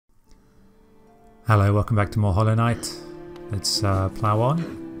Hello, welcome back to more Hollow Knight. Let's plough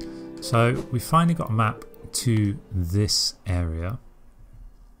on. So we finally got a map to this area.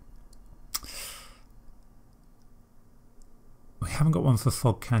 We haven't got one for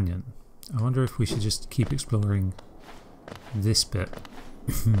Fog Canyon. I wonder if we should just keep exploring this bit.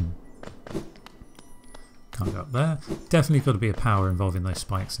 Can't go up there. Definitely got to be a power involving those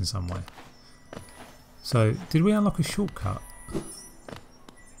spikes in some way. So, did we unlock a shortcut?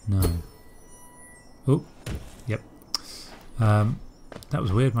 No. Oh, yep. That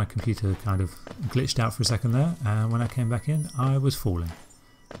was weird. My computer kind of glitched out for a second there, and when I came back in, I was falling.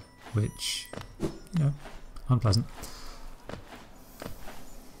 Which, you know, unpleasant.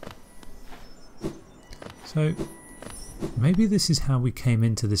 So, maybe this is how we came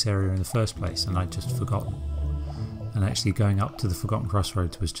into this area in the first place, and I'd just forgotten. And actually going up to the Forgotten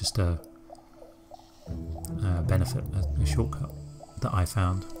Crossroads was just a benefit, a shortcut that I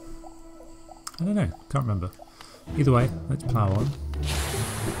found. I don't know, can't remember. Either way, let's plough on.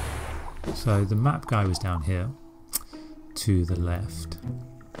 So the map guy was down here, to the left.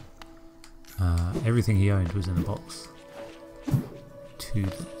 Everything he owned was in the box. To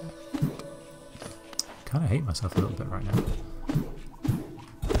the kind of hate myself a little bit right now.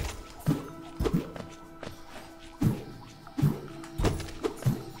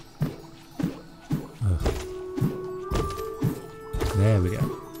 Ugh. There we go.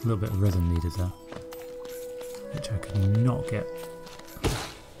 A little bit of rhythm needed there, which I could not get.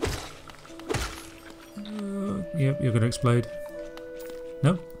 Yep, you're going to explode.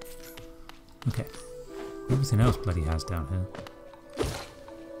 Nope. Okay. Everything else bloody has down here.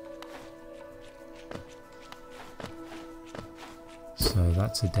 So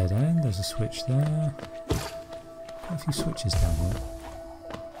that's a dead end, there's a switch there. Quite a few switches down here.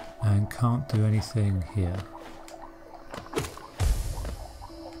 And can't do anything here.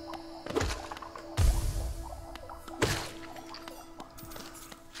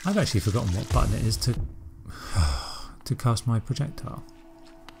 I've actually forgotten what button it is to cast my projectile.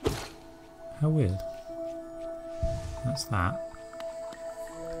 How weird. That's that.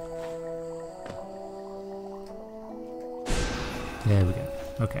 There we go.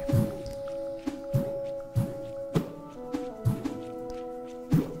 Okay.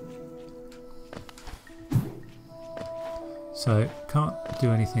 So, can't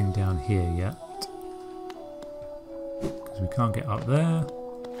do anything down here yet. Because we can't get up there.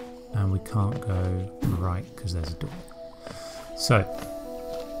 And we can't go right because there's a door. So,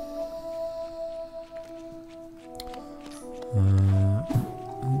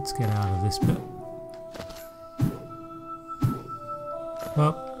 let's get out of this bit.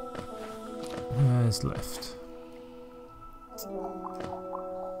 Well, where's left?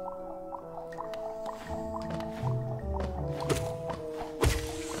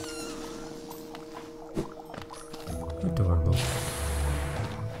 Adorable.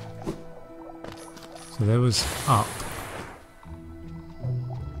 So there was up.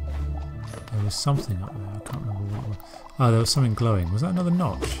 There was something up there. I can't remember what it was. Oh, there was something glowing. Was that another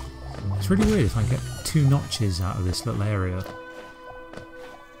notch? It's really weird if I get two notches out of this little area.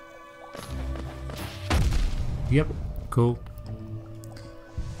 Yep, cool.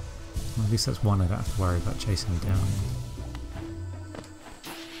 Well, at least that's one I don't have to worry about chasing me down.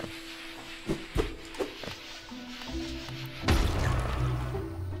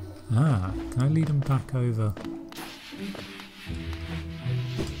 Ah, can I lead them back over?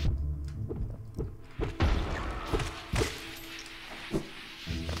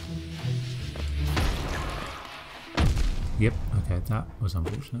 Yep, okay, that was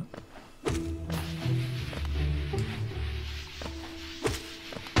unfortunate.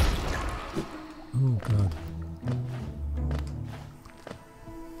 Oh god.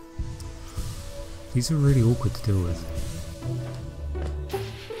 These are really awkward to deal with.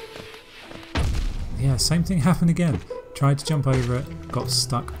 Yeah, same thing happened again. Tried to jump over it, got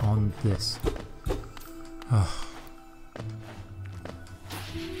stuck on this.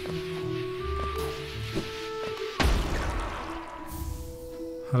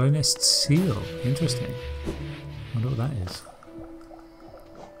 Hello Nest Seal. Interesting. Wonder what that is.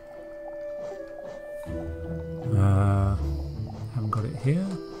 Haven't got it here.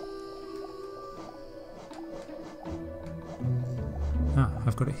 Ah,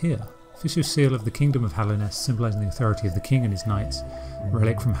 I've got it here. Official seal of the Kingdom of Hallownest, symbolising the authority of the king and his knights.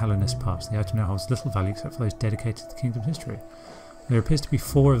 Relic from Hallownest past. The item now holds little value except for those dedicated to the kingdom's history. There appears to be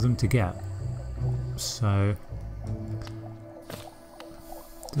 4 of them to get. So,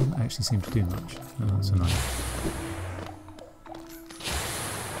 doesn't actually seem to do much. Oh, that's annoying.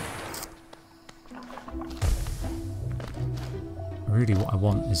 Really what I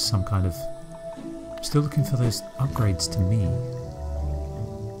want is some kind of Still looking for those upgrades to me.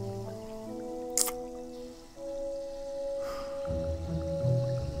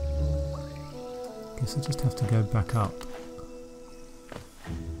 Guess I just have to go back up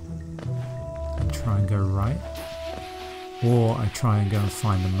and try and go right, or I try and go and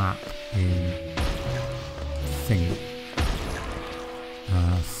find the map in thingy,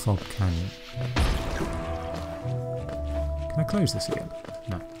 Fog Canyon. Can I close this again?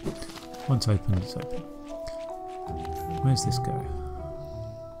 No. Once open, it's open. Where's this go?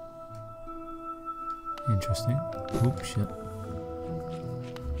 Interesting. Oops, shit.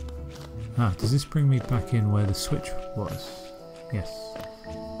 Ah, does this bring me back in where the switch was? Yes.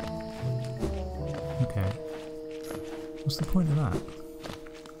 Okay. What's the point of that?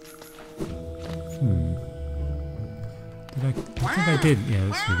 I think I did. Yeah,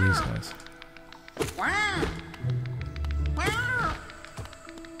 let's do these guys.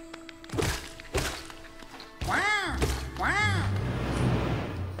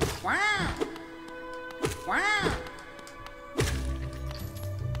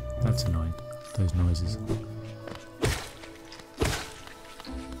 That's annoying, those noises.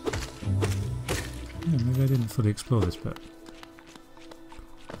 Yeah, maybe I didn't fully explore this bit.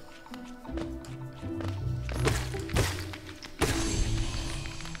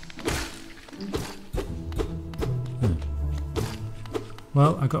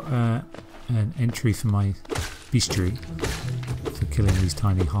 Well, I got an entry for my bestiary for killing these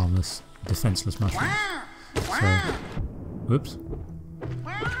tiny, harmless, defenseless mushrooms. So, whoops.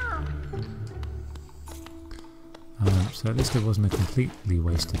 So at least it wasn't a completely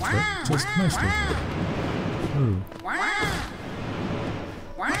wasted trip, just mostly. Ooh.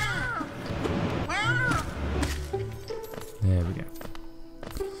 There we go.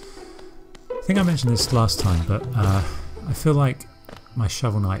 I think I mentioned this last time, but I feel like my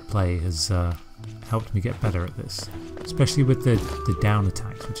Shovel Knight play has helped me get better at this, especially with the down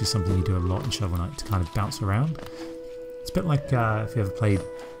attacks, which is something you do a lot in Shovel Knight to kind of bounce around. It's a bit like if you ever played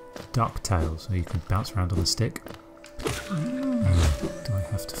DuckTales, where you could bounce around on the stick. Do I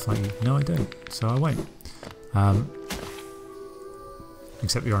have to fight you? No, I don't, so I won't.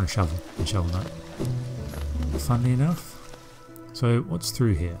 Except you're on a shovel in Shovel Knight. Funnily enough. So what's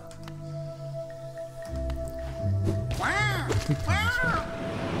through here? I did come this way.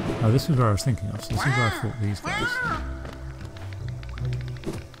 Oh, this is where I was thinking of, so this is where I fought these guys.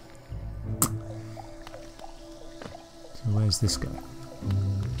 So where's this guy?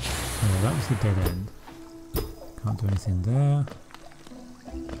 Oh, that was the dead end. Can't do anything there.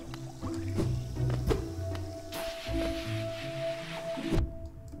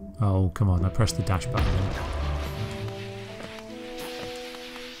 Oh, come on, I pressed the dash button.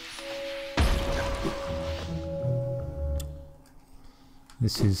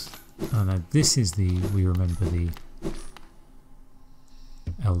 This is, oh no, this is the, we remember the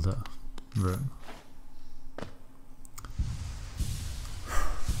Elder room.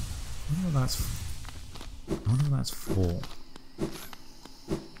 I wonder what that's for.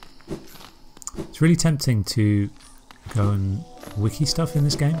 It's really tempting to go and wiki stuff in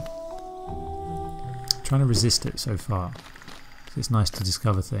this game. I'm trying to resist it so far. It's nice to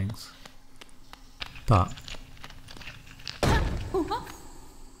discover things. But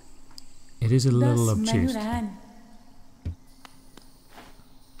it is a little obtuse.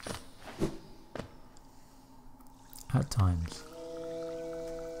 At times.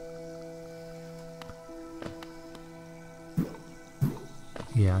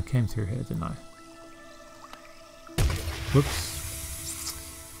 Yeah, I came through here, didn't I? Whoops.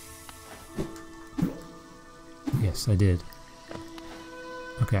 Yes, I did.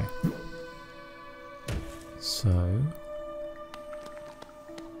 Okay. So,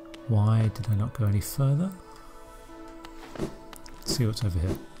 why did I not go any further? Let's see what's over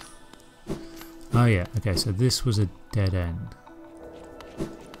here. Oh yeah, okay, so this was a dead end.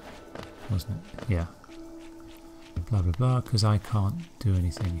 Wasn't it? Yeah. Blah blah blah, because I can't do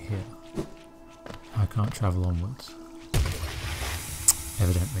anything here. I can't travel onwards.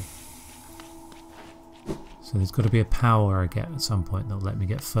 Evidently. So there's got to be a power I get at some point that'll let me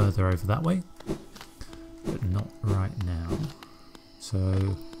get further over that way. But not right now.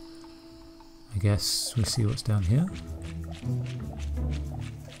 So I guess we see what's down here.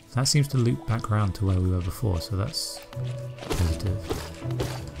 That seems to loop back around to where we were before, so that's positive.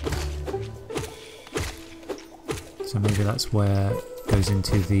 So maybe that's where it goes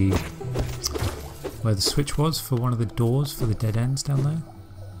into the where the switch was for one of the doors for the dead ends down there.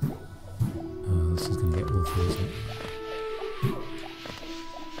 Oh, this is going to get awful, isn't it?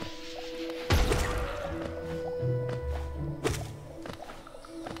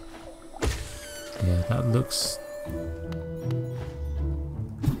 Yeah, That looks...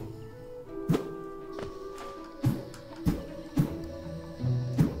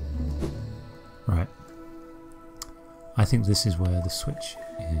 Right. I think this is where the switch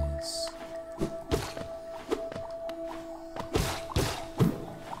is.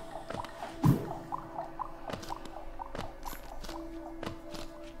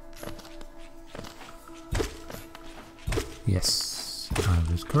 Yes,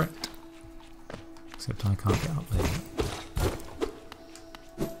 I was correct. Except I can't get up there yet.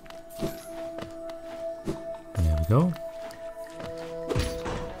 There we go.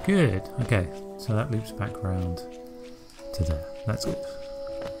 Good, okay. So that loops back around to there. That's good.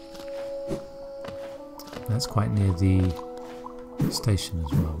 That's quite near the station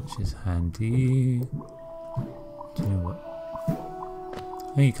as well, which is handy. Do you know what?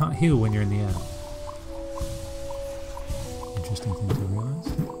 Oh, you can't heal when you're in the air. Interesting thing to realise.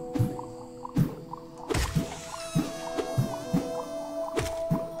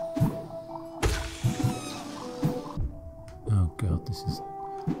 Oh god, this is...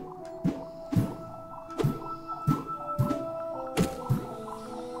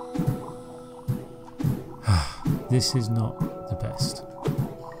 This is not the best.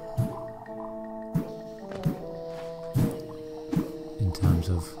 In terms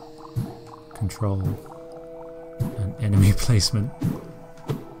of control and enemy placement.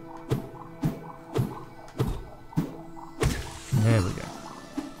 There we go.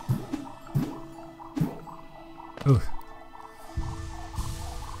 Ooh.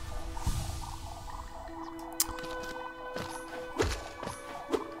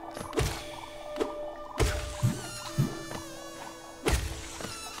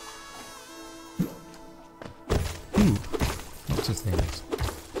 Lots of things.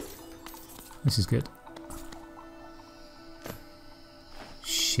 This is good.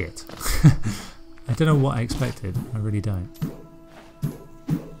 Shit. I don't know what I expected. I really don't.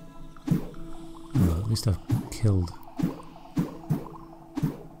 Well, at least I've killed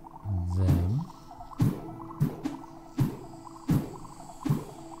them.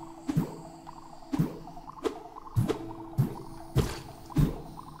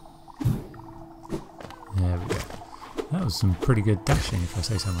 There we go. That was some pretty good dashing, if I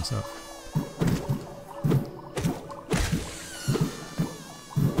say so myself.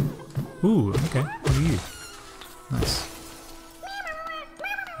 Ooh, okay. What are you? Nice.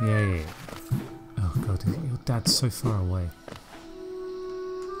 Yeah. Oh god, your dad's so far away.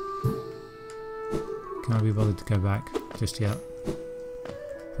 Can I be bothered to go back just yet?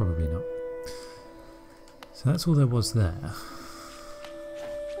 Probably not. So that's all there was there.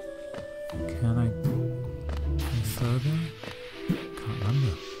 Can I go further? Can't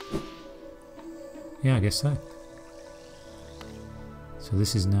remember. Yeah, I guess so. So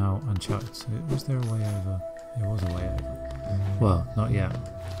this is now uncharted. So was there a way over? There was a way over. Well, not yet.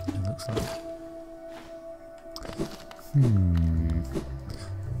 It looks like.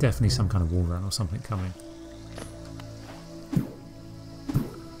 Definitely some kind of wall run or something coming.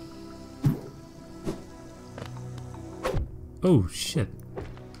 Oh shit.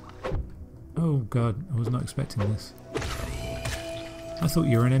 Oh god, I was not expecting this. I thought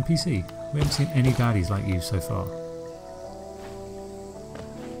you were an NPC. We haven't seen any baddies like you so far.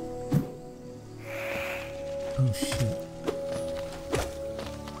 Oh shit.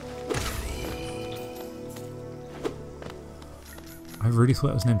 I really thought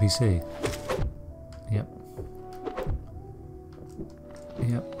it was an NPC. Yep.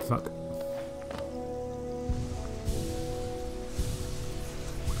 Yep, fuck.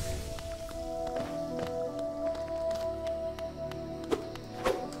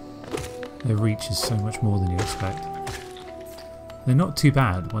 Their reach is so much more than you expect. They're not too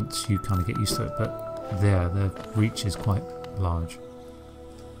bad once you kind of get used to it, but their reach is quite large.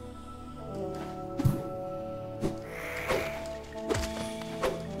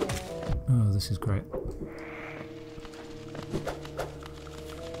 Oh, this is great.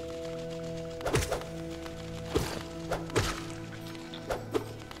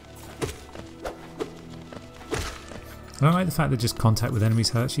 I don't like the fact that just contact with enemies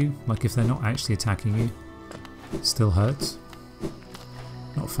hurts you. Like if they're not actually attacking you, it still hurts.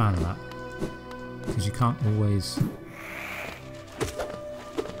 Not a fan of that. Because you can't always,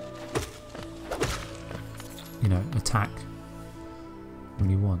 you know, attack when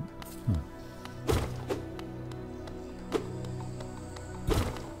you want.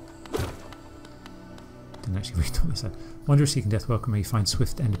 Didn't actually read what they said. Wonder if seeking death welcome may find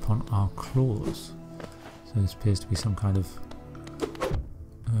swift end upon our claws. So this appears to be some kind of...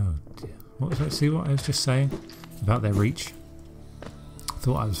 Oh dear. What was that? See what I was just saying about their reach?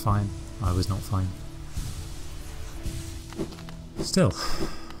 Thought I was fine. I was not fine. Still.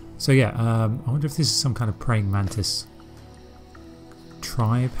 So yeah, I wonder if this is some kind of praying mantis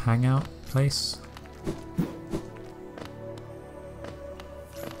tribe hangout place.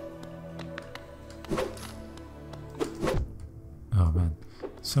 Oh man,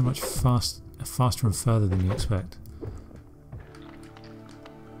 so much faster and further than you expect.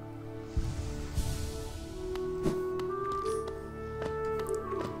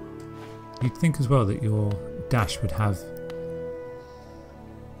 You'd think as well that your dash would have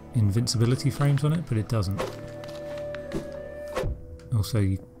invincibility frames on it, but it doesn't.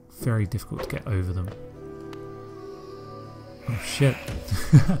 Also, very difficult to get over them. Oh shit.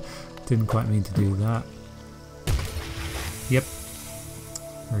 Didn't quite mean to do that. Yep.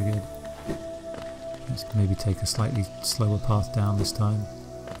 Very good. Let's maybe take a slightly slower path down this time.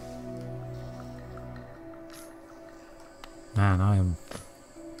 Man, I am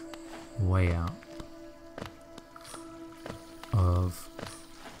way out of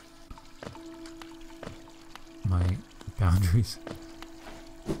my boundaries.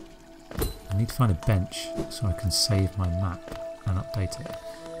 I need to find a bench so I can save my map and update it.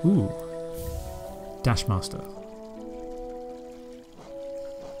 Ooh, Dash Master.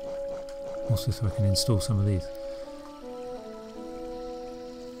 Also so I can install some of these.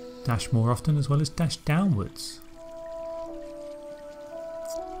 Dash more often as well as dash downwards.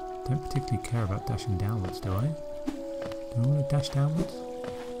 Don't particularly care about dashing downwards, do I? Do I want to dash downwards?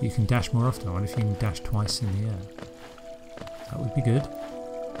 You can dash more often. I wonder if you can dash twice in the air. That would be good.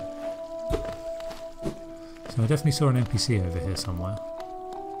 So I definitely saw an NPC over here somewhere.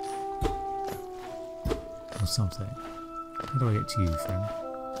 Or something. How do I get to you, friend?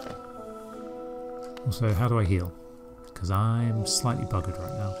 Also, how do I heal? Because I'm slightly buggered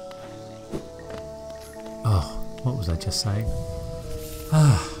right now. Oh, what was I just saying?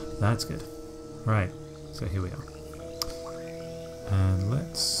 Ah, that's good. Right, so here we are. And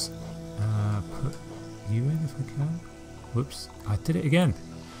let's put you in if I can. Whoops, I did it again.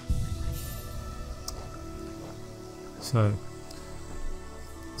 So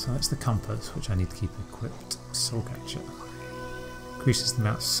that's the compass, which I need to keep equipped. Soul catcher. Increases the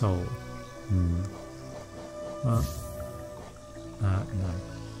amount of soul. Well, no.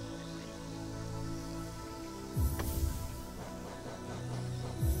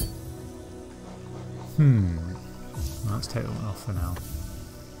 Well, let's take that one off for now.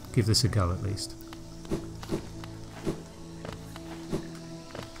 Give this a go at least.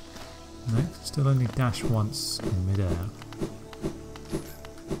 No, still only dash once in midair.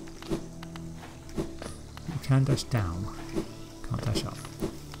 You can dash down, can't dash up.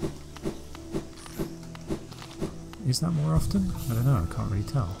 Is that more often? I don't know, I can't really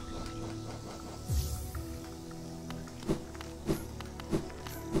tell.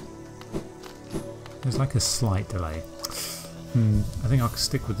 There's like a slight delay. I think I'll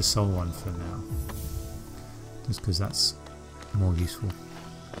stick with the soul one for now. Just because that's more useful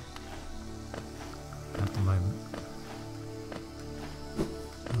at the moment.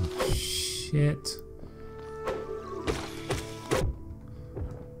 Oh shit.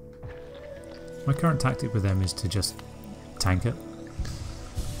 My current tactic with them is to just tank it.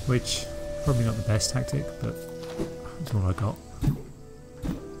 Which, probably not the best tactic, but that's all I got.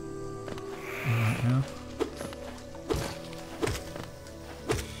 Right now.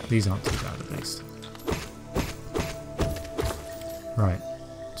 These aren't too bad at least. Right,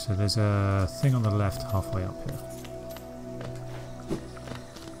 so there's a thing on the left halfway up here.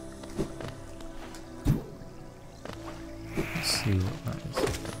 Let's see what that is.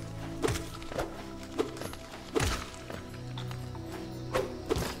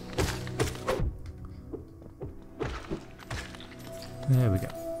 There we go.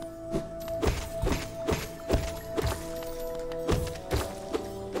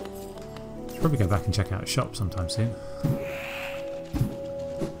 Should probably go back and check out a shop sometime soon.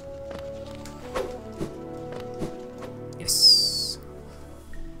 Yes!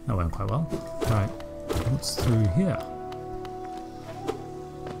 That went quite well. Right, what's through here?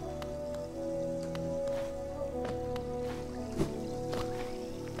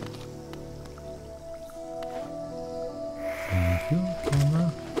 Thank you,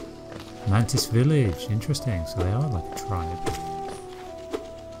 camera. Mantis village, interesting. So they are like a tribe.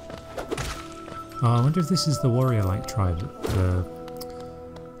 Oh, I wonder if this is the warrior-like tribe that the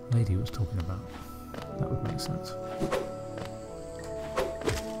lady was talking about. That would make sense.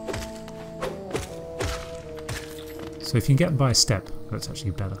 So if you can get them by a step, that's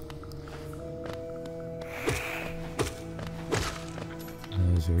actually better.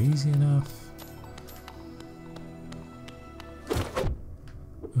 Those are easy enough.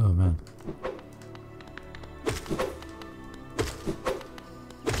 Oh man.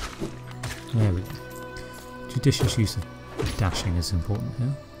 judicious use of dashing is important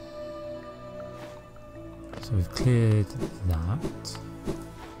here. So we've cleared that.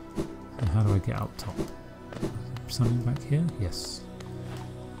 And how do I get up top? Something back here? Yes.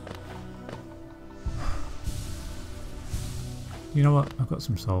 You know what? I've got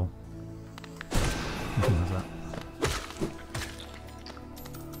some soul. I can have that.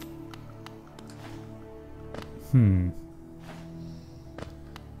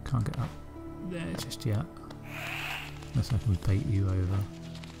 Can't get up there just yet. Unless I can bait you over.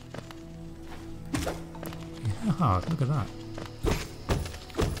 Yeah, look at that.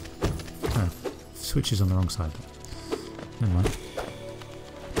 Oh, switches on the wrong side. Never mind.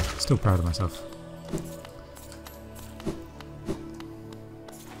 Still proud of myself.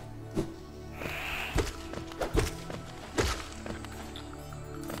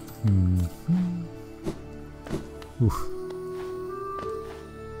 Oof.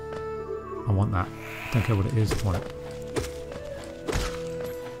 I want that. Don't care what it is, I want it.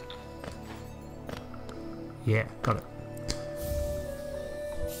 Yeah, got it.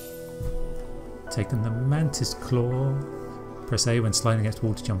 Taking the Mantis claw. Press A when sliding against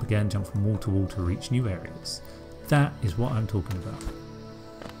wall to jump again. Jump from wall to wall to reach new areas. That is what I'm talking about.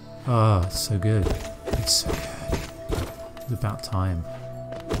 Ah, it's so good. It's so good. It's about time.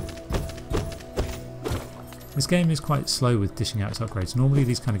 This game is quite slow with dishing out its upgrades. Normally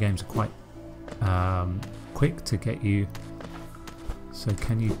these kind of games are quite quick to get you. So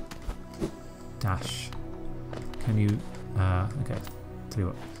can you dash? Can you, okay, tell you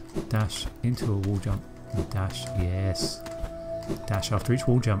what, dash into a wall jump and dash, yes. Dash after each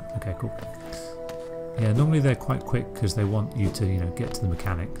wall jump, okay, cool. Yeah, normally they're quite quick because they want you to, you know, get to the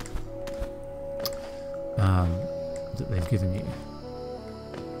mechanic that they've given you.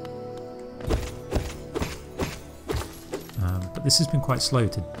 But this has been quite slow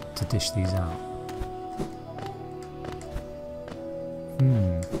to dish these out.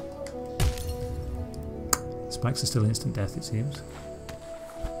 Spikes are still instant death, it seems.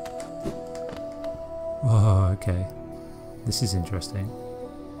 Oh, okay. This is interesting.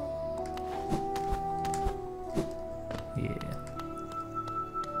 Yeah.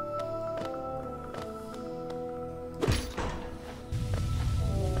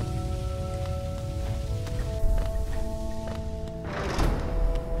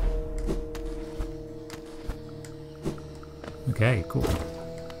 Okay, cool.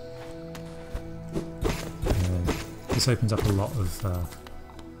 This opens up a lot of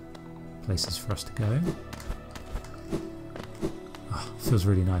places for us to go. Oh, feels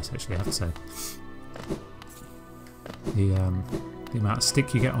really nice, actually, I have to say. The amount of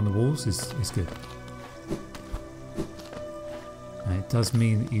stick you get on the walls is good. And it does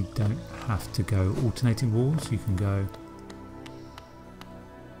mean that you don't have to go alternating walls. You can go.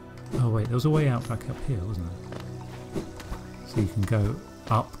 Oh wait, there was a way out back up here, wasn't there? So you can go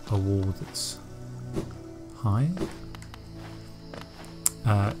up a wall that's high.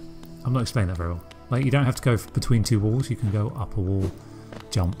 I'm not explaining that very well. Like, you don't have to go between two walls, you can go up a wall,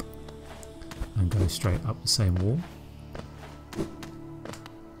 jump, and go straight up the same wall.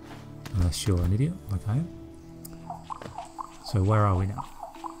 Unless you're an idiot, like I am. So where are we now?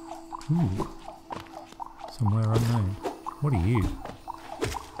 Ooh. Somewhere unknown. What are you?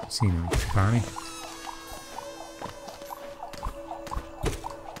 Scenery, apparently.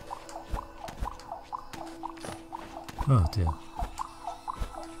 Oh dear.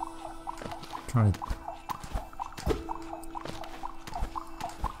 Trying to...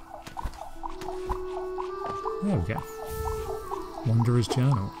 There we go. Wanderer's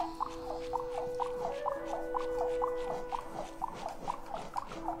Journal.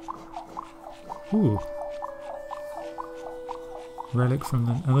 Ooh. Relic from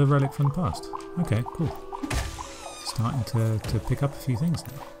the... Another relic from the past. Okay, cool. Starting to pick up a few things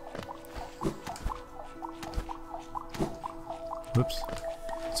now. Whoops.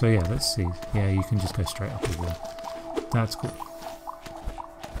 So yeah, let's see. Yeah, you can just go straight up as well. That's cool.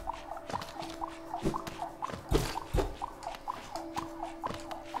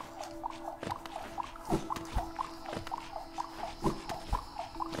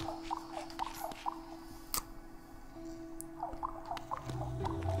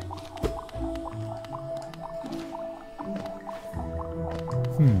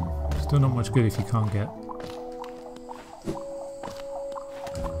 Still not much good if you can't get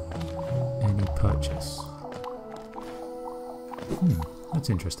any purchase. That's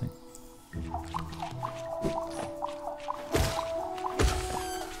interesting.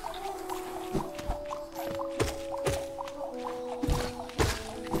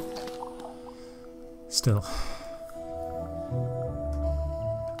 Still.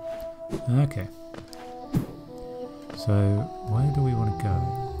 Okay. So, where do we want to go?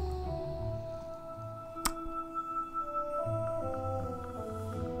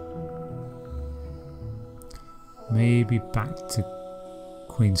 Maybe back to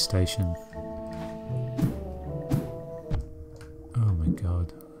Queen Station. Oh my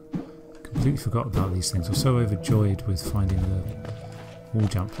god. Completely forgot about these things. I was so overjoyed with finding the wall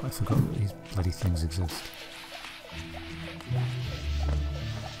jump that I forgot that these bloody things exist.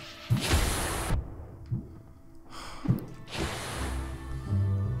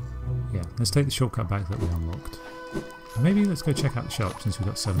 Yeah, let's take the shortcut back that we unlocked. Maybe let's go check out the shop since we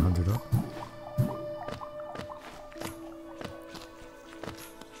got 700 up.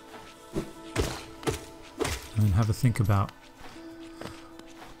 And have a think about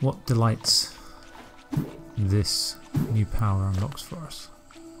what delights this new power unlocks for us.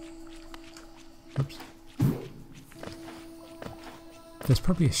 Oops. There's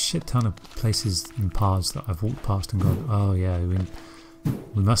probably a shit ton of places and paths that I've walked past and gone, oh yeah, we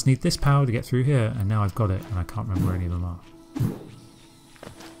must need this power to get through here, and now I've got it and I can't remember where any of them are.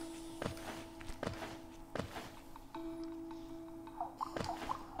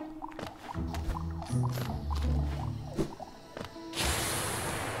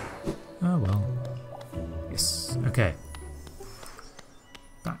 Oh well. Yes, okay.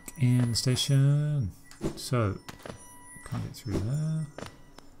 Back in the station. So, can't get through there.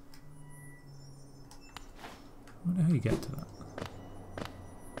 I wonder how you get to that.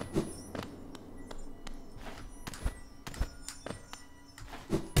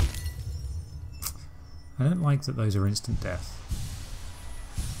 I don't like that those are instant death.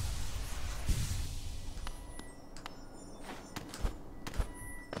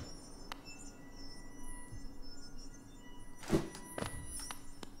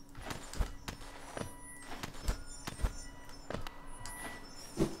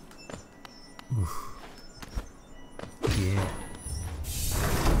 Oof. Yeah.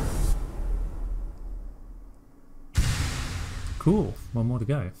 Cool. One more to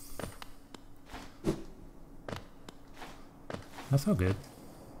go. That felt good.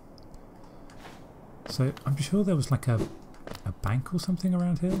 So I'm sure there was like a bank or something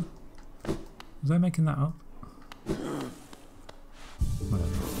around here. Was I making that up?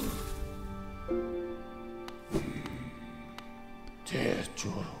 Whatever.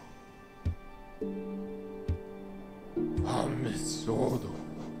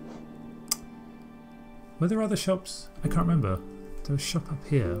 Were there other shops? I can't remember. There was a shop up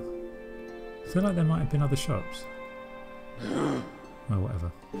here. I feel like there might have been other shops. Oh,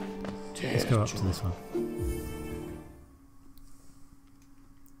 whatever. Let's go up to this one.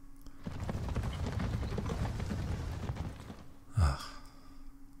 Ah,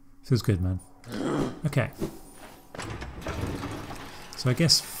 feels good, man. Okay. So I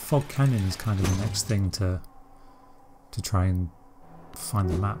guess Fog Canyon is kind of the next thing to try and find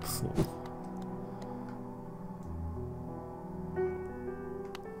the map for.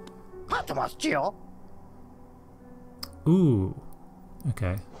 Ooh,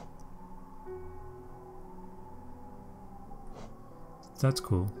 okay. That's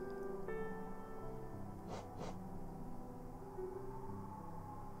cool.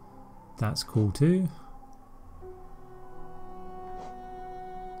 That's cool too.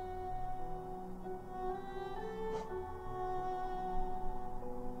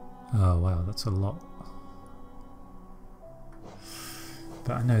 Oh wow, that's a lot.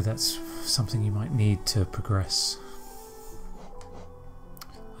 But I know that's something you might need to progress.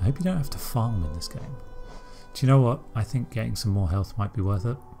 I hope you don't have to farm in this game. Do you know what? I think getting some more health might be worth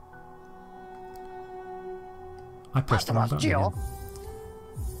it. I pressed the wrong button again.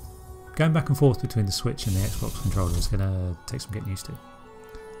 Going back and forth between the Switch and the Xbox controller is going to take some getting used to.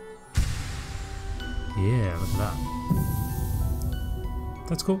 Yeah, look at that.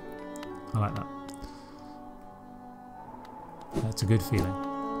 That's cool. I like that. That's a good feeling.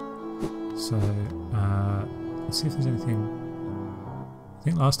 So, let's see if there's anything. I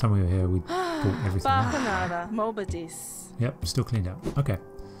think last time we were here we bought everything out. Yep, still cleaned out. Okay.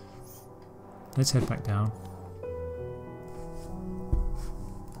 Let's head back down.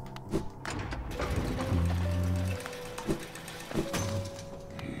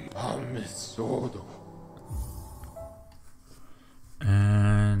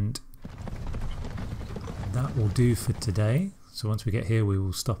 And that will do for today. So once we get here we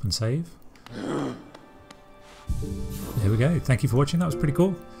will stop and save. There we go. Thank you for watching. That was pretty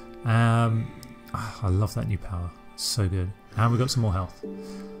cool. I love that new power. So good. And we got some more health.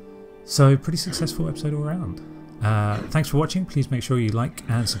 So pretty successful episode all around. Thanks for watching. Please make sure you like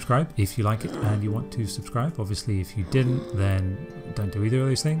and subscribe if you like it and you want to subscribe. Obviously if you didn't, then don't do either of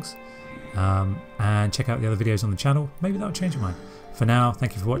those things. and check out the other videos on the channel. Maybe that'll change your mind. For now,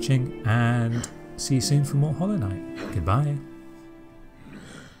 thank you for watching, and see you soon for more Hollow Knight. Goodbye.